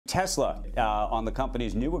Tesla on the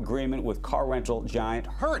company's new agreement with car rental giant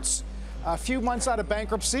Hertz, a few months out of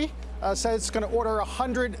bankruptcy, says it's going to order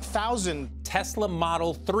 100,000 Tesla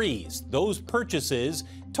Model 3s. Those purchases,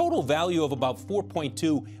 total value of about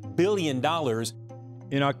 $4.2 billion.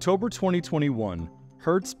 In October 2021,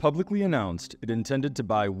 Hertz publicly announced it intended to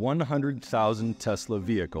buy 100,000 Tesla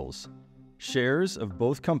vehicles. Shares of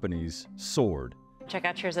both companies soared. Check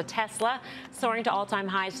out shares of Tesla soaring to all-time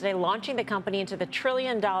highs today, launching the company into the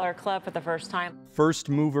trillion-dollar club for the first time. First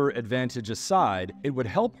mover advantage aside, it would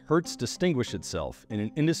help Hertz distinguish itself in an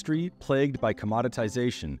industry plagued by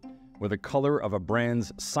commoditization, where the color of a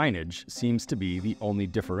brand's signage seems to be the only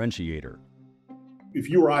differentiator. If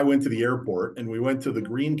you or I went to the airport and we went to the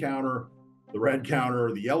green counter, the red counter,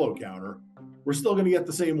 or the yellow counter, we're still going to get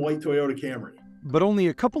the same white Toyota Camry. But only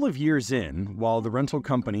a couple of years in, while the rental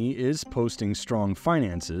company is posting strong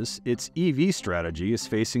finances, its EV strategy is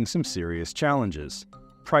facing some serious challenges.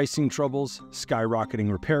 Pricing troubles,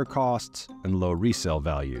 skyrocketing repair costs, and low resale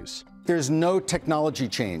values. There's no technology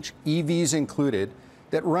change, EVs included,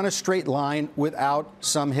 that run a straight line without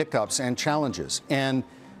some hiccups and challenges. And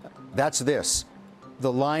that's this.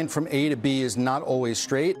 The line from A to B is not always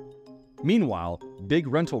straight. Meanwhile, big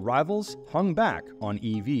rental rivals hung back on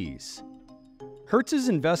EVs. Hertz's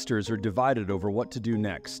investors are divided over what to do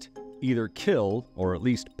next. Either kill or at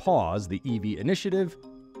least pause the EV initiative,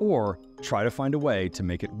 or try to find a way to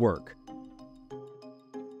make it work.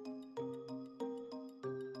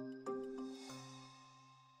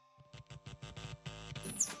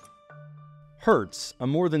 Hertz, a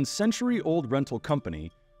more than century-old rental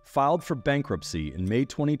company, filed for bankruptcy in May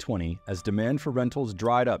 2020 as demand for rentals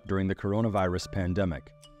dried up during the coronavirus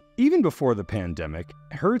pandemic. Even before the pandemic,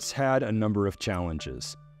 Hertz had a number of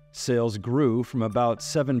challenges. Sales grew from about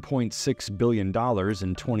 $7.6 billion in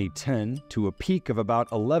 2010 to a peak of about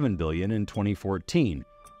 $11 billion in 2014,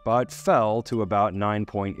 but fell to about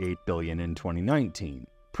 $9.8 billion in 2019.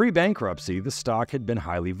 Pre-bankruptcy, the stock had been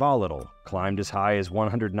highly volatile, climbed as high as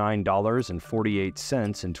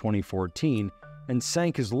 $109.48 in 2014, and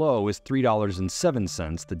sank as low as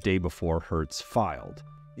 $3.07 the day before Hertz filed.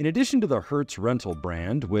 In addition to the Hertz rental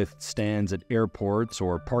brand, with stands at airports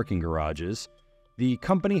or parking garages, the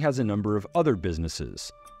company has a number of other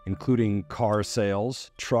businesses, including car sales,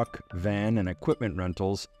 truck, van, and equipment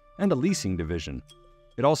rentals, and a leasing division.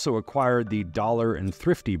 It also acquired the Dollar and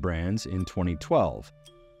Thrifty brands in 2012.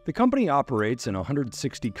 The company operates in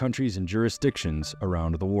 160 countries and jurisdictions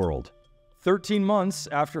around the world. 13 months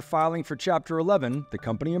after filing for Chapter 11, the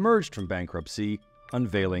company emerged from bankruptcy,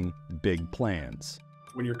 unveiling big plans.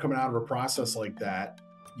 When you're coming out of a process like that,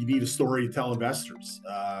 you need a story to tell investors.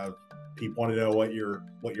 People want to know what your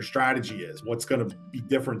strategy is, what's going to be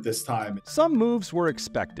different this time. Some moves were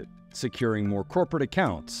expected, securing more corporate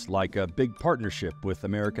accounts, like a big partnership with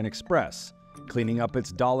American Express, cleaning up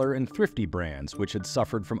its Dollar and Thrifty brands, which had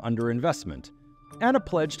suffered from underinvestment, and a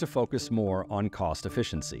pledge to focus more on cost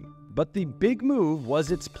efficiency. But the big move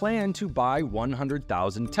was its plan to buy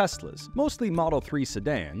 100,000 Teslas, mostly Model 3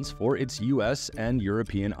 sedans, for its US and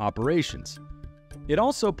European operations. It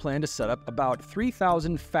also planned to set up about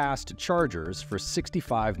 3,000 fast chargers for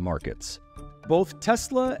 65 markets. Both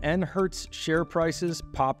Tesla and Hertz share prices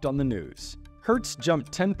popped on the news. Hertz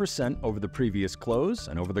jumped 10% over the previous close,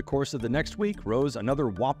 and over the course of the next week rose another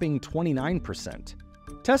whopping 29%.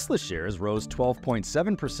 Tesla shares rose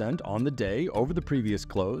 12.7% on the day over the previous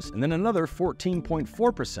close, and then another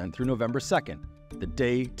 14.4% through November 2nd, the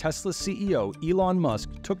day Tesla's CEO Elon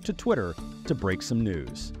Musk took to Twitter to break some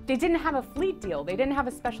news. They didn't have a fleet deal. They didn't have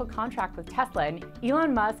a special contract with Tesla. And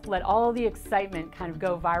Elon Musk let all the excitement kind of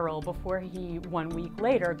go viral before he, 1 week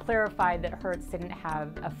later, clarified that Hertz didn't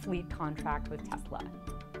have a fleet contract with Tesla.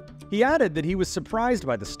 He added that he was surprised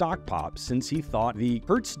by the stock pop since he thought the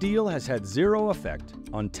Hertz deal has had zero effect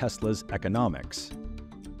on Tesla's economics.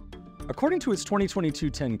 According to its 2022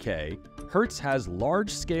 10-K, Hertz has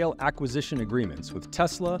large-scale acquisition agreements with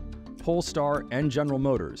Tesla, Polestar, and General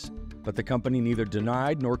Motors, but the company neither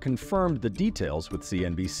denied nor confirmed the details with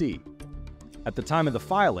CNBC. At the time of the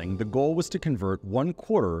filing, the goal was to convert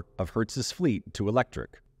 1/4 of Hertz's fleet to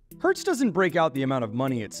electric. Hertz doesn't break out the amount of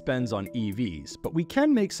money it spends on EVs, but we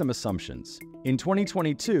can make some assumptions. In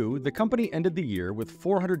 2022, the company ended the year with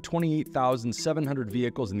 428,700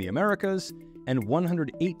 vehicles in the Americas and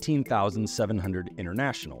 118,700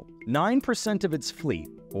 international. 9% of its fleet,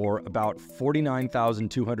 or about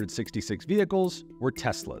 49,266 vehicles, were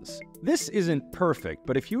Teslas. This isn't perfect,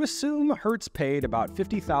 but if you assume Hertz paid about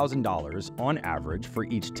 $50,000 on average for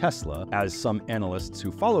each Tesla, as some analysts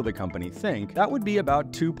who follow the company think, that would be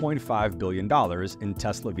about $2.5 billion in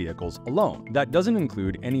Tesla vehicles alone. That doesn't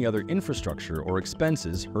include any other infrastructure or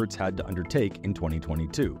expenses Hertz had to undertake in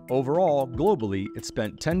 2022. Overall, globally, it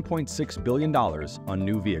spent $10.6 billion on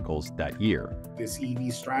new vehicles that year. This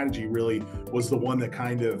EV strategy really was the one that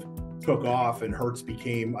kind of took off, and Hertz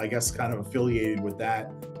became, I guess, kind of affiliated with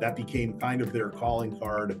that. That became kind of their calling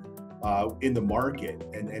card in the market,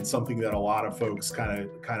 and something that a lot of folks kind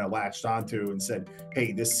of latched onto and said,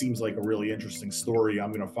 hey, this seems like a really interesting story.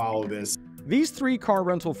 I'm going to follow this. These three car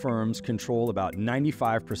rental firms control about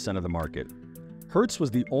 95% of the market. Hertz was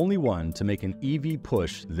the only one to make an EV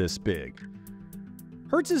push this big.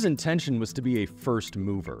 Hertz's intention was to be a first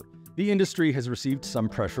mover. The industry has received some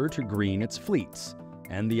pressure to green its fleets,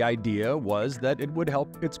 and the idea was that it would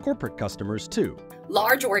help its corporate customers too.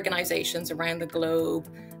 Large organizations around the globe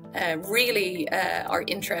really are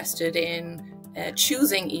interested in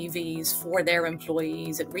choosing EVs for their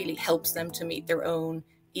employees. It really helps them to meet their own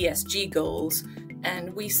ESG goals,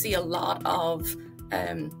 and we see a lot of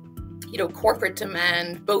corporate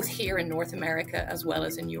demand both here in North America as well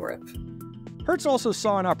as in Europe. Hertz also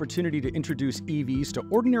saw an opportunity to introduce EVs to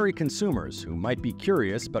ordinary consumers who might be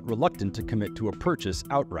curious but reluctant to commit to a purchase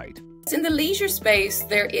outright. In the leisure space,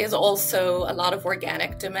 there is also a lot of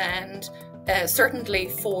organic demand, certainly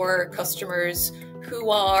for customers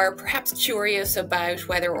who are perhaps curious about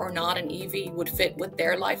whether or not an EV would fit with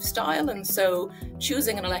their lifestyle. And so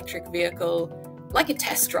choosing an electric vehicle, like a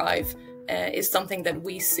test drive, is something that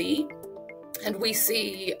we see. And we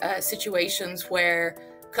see situations where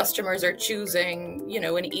customers are choosing,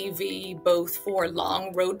 an EV both for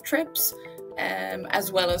long road trips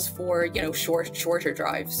as well as for, shorter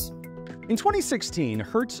drives. In 2016,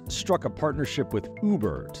 Hertz struck a partnership with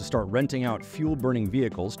Uber to start renting out fuel-burning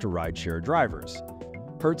vehicles to rideshare drivers.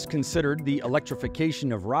 Hertz considered the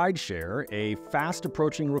electrification of rideshare a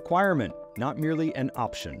fast-approaching requirement, not merely an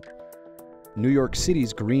option. New York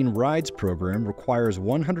City's Green Rides program requires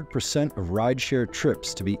 100% of rideshare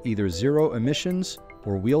trips to be either zero emissions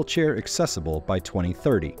or wheelchair accessible by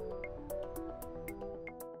 2030.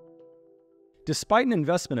 Despite an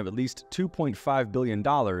investment of at least $2.5 billion,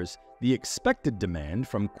 the expected demand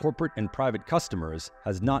from corporate and private customers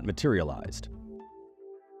has not materialized.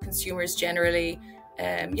 Consumers generally,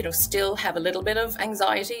 still have a little bit of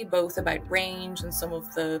anxiety, both about range and some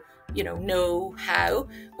of the, know-how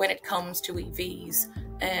when it comes to EVs.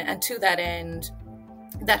 And to that end,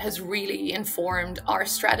 that has really informed our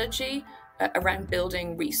strategy around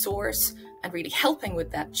building resource and really helping with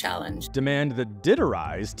that challenge. Demand that did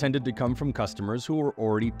arise tended to come from customers who were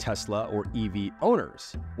already Tesla or EV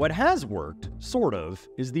owners. What has worked, sort of,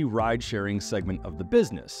 is the ride-sharing segment of the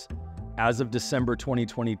business. As of December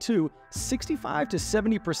 2022, 65 to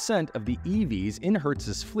 70% of the EVs in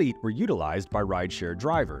Hertz's fleet were utilized by rideshare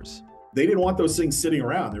drivers. They didn't want those things sitting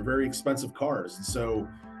around. They're very expensive cars. And so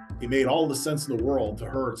it made all the sense in the world to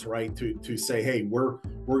Hertz, right, to say, hey, we're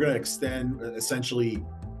going to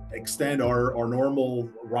extend our normal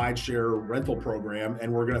rideshare rental program,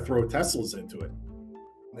 and we're going to throw Teslas into it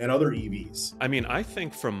and other EVs. I mean, I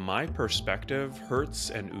think from my perspective,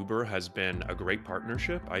 Hertz and Uber has been a great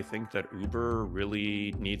partnership. I think that Uber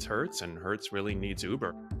really needs Hertz and Hertz really needs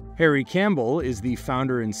Uber. Harry Campbell is the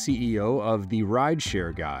founder and CEO of The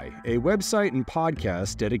Rideshare Guy, a website and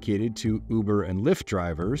podcast dedicated to Uber and Lyft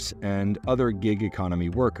drivers and other gig economy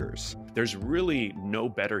workers. There's really no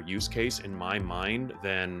better use case in my mind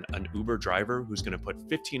than an Uber driver who's going to put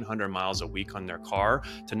 1,500 miles a week on their car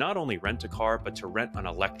to not only rent a car, but to rent an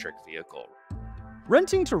electric vehicle.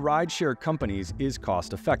 Renting to rideshare companies is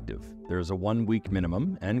cost-effective. There's a 1-week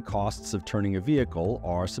minimum, and costs of turning a vehicle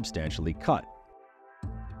are substantially cut.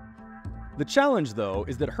 The challenge, though,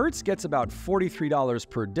 is that Hertz gets about $43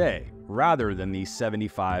 per day, rather than the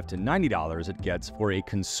 $75 to $90 it gets for a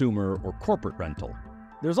consumer or corporate rental.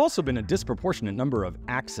 There's also been a disproportionate number of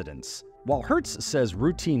accidents. While Hertz says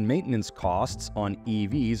routine maintenance costs on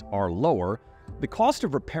EVs are lower, the cost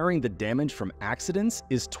of repairing the damage from accidents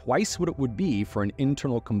is twice what it would be for an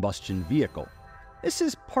internal combustion vehicle. This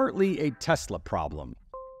is partly a Tesla problem.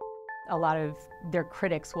 A lot of their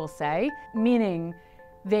critics will say, meaning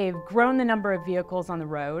they've grown the number of vehicles on the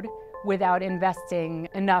road without investing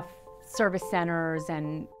enough service centers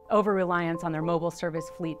and over-reliance on their mobile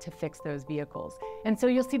service fleet to fix those vehicles. And so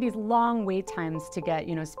you'll see these long wait times to get,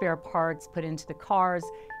 spare parts put into the cars.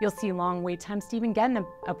 You'll see long wait times to even get an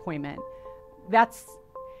appointment. That's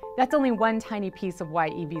That's only one tiny piece of why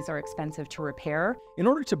EVs are expensive to repair. In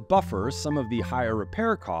order to buffer some of the higher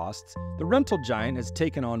repair costs, the rental giant has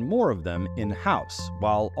taken on more of them in-house,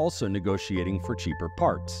 while also negotiating for cheaper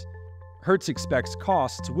parts. Hertz expects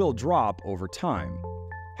costs will drop over time.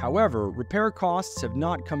 However, repair costs have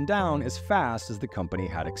not come down as fast as the company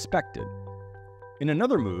had expected. In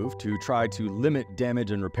another move to try to limit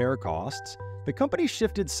damage and repair costs, the company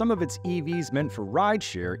shifted some of its EVs meant for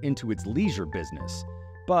rideshare into its leisure business.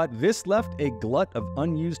 But this left a glut of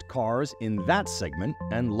unused cars in that segment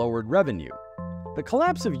and lowered revenue. The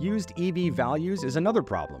collapse of used EV values is another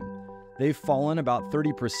problem. They've fallen about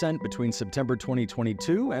 30% between September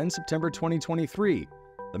 2022 and September 2023.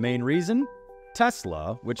 The main reason?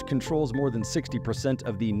 Tesla, which controls more than 60%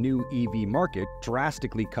 of the new EV market,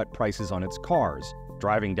 drastically cut prices on its cars,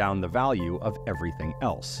 driving down the value of everything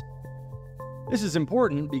else. This is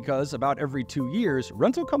important because about every 2 years,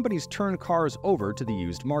 rental companies turn cars over to the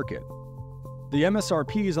used market. The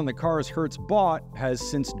MSRPs on the cars Hertz bought has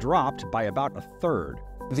since dropped by about a third.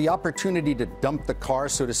 The opportunity to dump the car,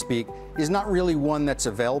 so to speak, is not really one that's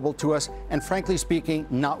available to us, and frankly speaking,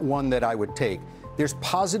 not one that I would take. There's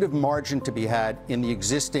positive margin to be had in the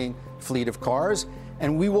existing fleet of cars,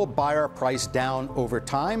 and we will buy our price down over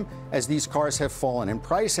time as these cars have fallen in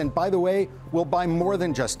price. And by the way, we'll buy more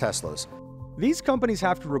than just Teslas. These companies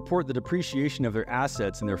have to report the depreciation of their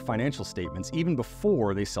assets in their financial statements even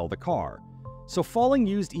before they sell the car. So falling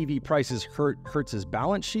used EV prices hurt Hertz's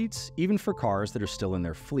balance sheets, even for cars that are still in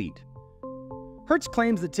their fleet. Hertz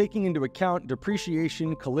claims that taking into account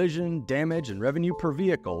depreciation, collision, damage, and revenue per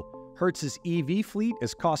vehicle, Hertz's EV fleet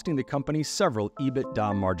is costing the company several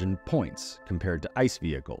EBITDA margin points compared to ICE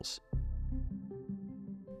vehicles.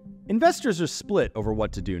 Investors are split over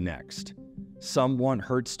what to do next. Some want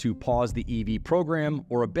Hertz to pause the EV program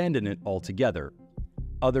or abandon it altogether.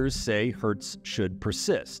 Others say Hertz should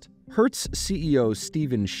persist. Hertz CEO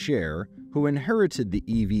Stephen Scher, who inherited the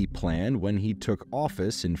EV plan when he took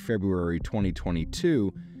office in February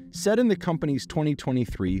 2022, said in the company's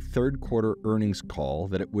 2023 third-quarter earnings call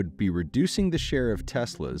that it would be reducing the share of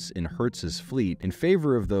Teslas in Hertz's fleet in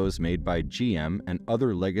favor of those made by GM and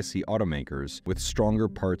other legacy automakers with stronger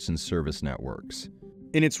parts and service networks.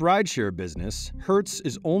 In its rideshare business, Hertz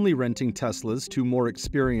is only renting Teslas to more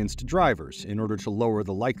experienced drivers in order to lower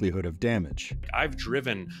the likelihood of damage. I've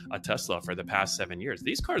driven a Tesla for the past 7 years.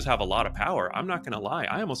 These cars have a lot of power. I'm not going to lie.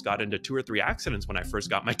 I almost got into 2 or 3 accidents when I first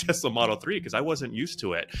got my Tesla Model 3 because I wasn't used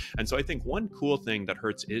to it. And so I think one cool thing that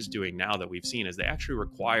Hertz is doing now that we've seen is they actually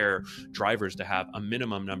require drivers to have a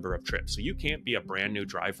minimum number of trips. So you can't be a brand new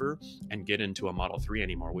driver and get into a Model 3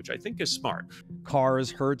 anymore, which I think is smart.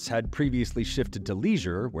 Cars Hertz had previously shifted to leisure,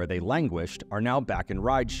 where they languished, are now back in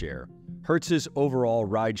rideshare. Hertz's overall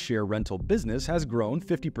rideshare rental business has grown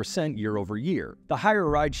 50% year over year. The higher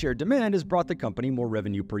rideshare demand has brought the company more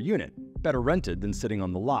revenue per unit, better rented than sitting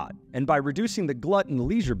on the lot. And by reducing the glut in the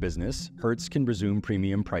leisure business, Hertz can resume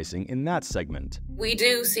premium pricing in that segment. We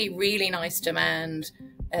do see really nice demand,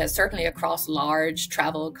 certainly across large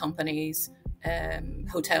travel companies,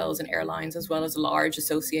 hotels and airlines, as well as large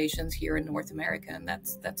associations here in North America, and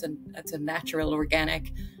that's a natural,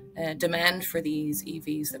 organic demand for these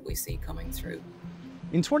EVs that we see coming through.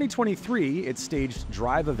 In 2023, it staged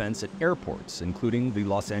drive events at airports, including the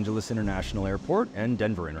Los Angeles International Airport and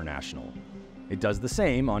Denver International. It does the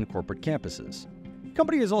same on corporate campuses. The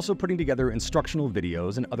company is also putting together instructional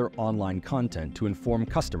videos and other online content to inform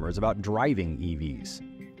customers about driving EVs.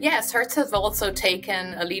 Yes, Hertz has also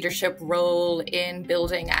taken a leadership role in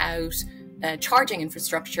building out charging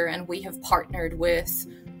infrastructure, and we have partnered with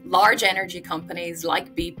large energy companies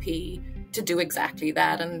like BP to do exactly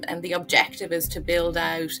that. And the objective is to build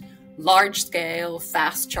out large-scale,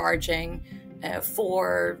 fast charging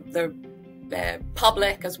for the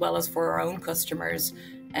public as well as for our own customers.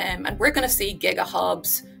 And we're going to see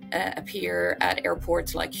gigahubs appear at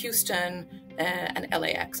airports like Houston and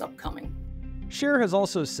LAX upcoming. Scher has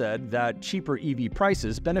also said that cheaper EV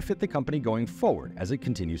prices benefit the company going forward as it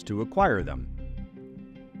continues to acquire them.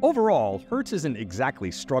 Overall, Hertz isn't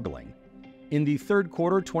exactly struggling. In the third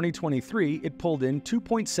quarter 2023, it pulled in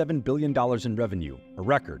 $2.7 billion in revenue, a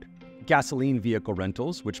record. Gasoline vehicle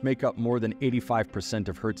rentals, which make up more than 85%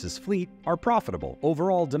 of Hertz's fleet, are profitable.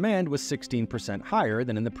 Overall demand was 16% higher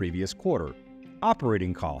than in the previous quarter.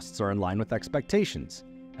 Operating costs are in line with expectations.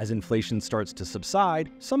 As inflation starts to subside,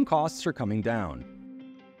 some costs are coming down.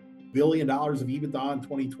 $1 billion of EBITDA in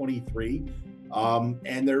 2023,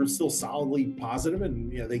 and they're still solidly positive,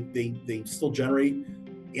 and they still generate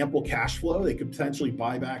ample cash flow. They could potentially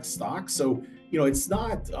buy back stock. So it's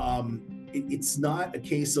not a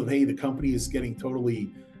case of, hey, the company is getting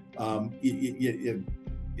totally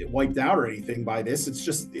wiped out or anything by this. It's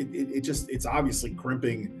just it's obviously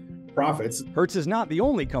crimping profits. Hertz is not the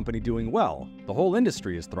only company doing well. The whole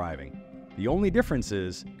industry is thriving. The only difference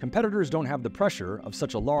is competitors don't have the pressure of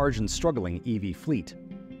such a large and struggling EV fleet.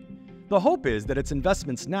 The hope is that its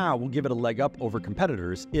investments now will give it a leg up over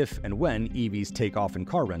competitors if and when EVs take off in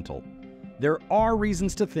car rental. There are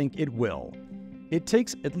reasons to think it will. It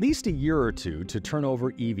takes at least a year or two to turn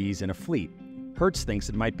over EVs in a fleet. Hertz thinks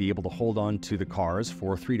it might be able to hold on to the cars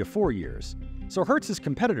for 3 to 4 years. So Hertz's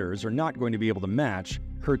competitors are not going to be able to match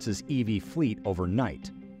Hertz's EV fleet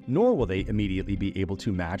overnight, nor will they immediately be able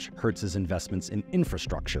to match Hertz's investments in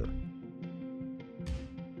infrastructure.